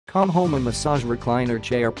ComHoma Massage Recliner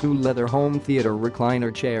Chair Poo Leather Home Theater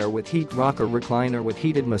Recliner Chair with Heat Rocker Recliner with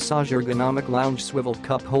Heated Massage Ergonomic Lounge Swivel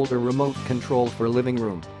Cup Holder Remote Control for Living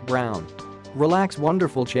Room, Brown. Relax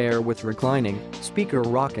Wonderful Chair with Reclining, Speaker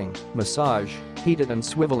Rocking, Massage, Heated and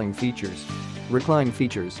Swiveling Features. Recline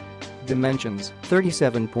Features. Dimensions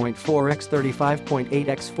 37.4 x 35.8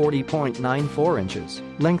 x 40.94 inches,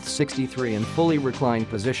 length 63 and fully reclined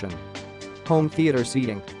position. Home theater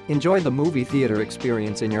seating. Enjoy the movie theater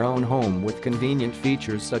experience in your own home with convenient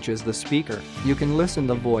features such as the speaker. You can listen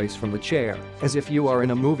the voice from the chair as if you are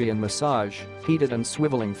in a movie and massage, heated and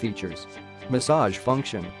swiveling features. Massage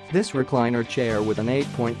function. This recliner chair with an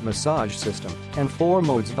 8-point massage system and 4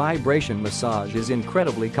 modes vibration massage is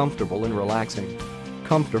incredibly comfortable and relaxing.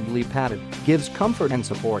 Comfortably padded, gives comfort and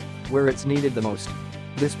support where it's needed the most.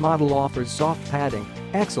 This model offers soft padding,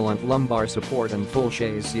 excellent lumbar support and full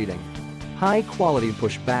chaise seating. High-quality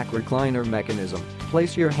push-back recliner mechanism.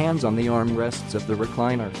 Place your hands on the armrests of the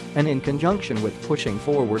recliner and in conjunction with pushing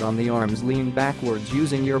forward on the arms lean backwards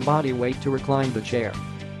using your body weight to recline the chair.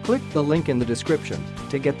 Click the link in the description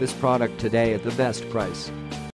to get this product today at the best price.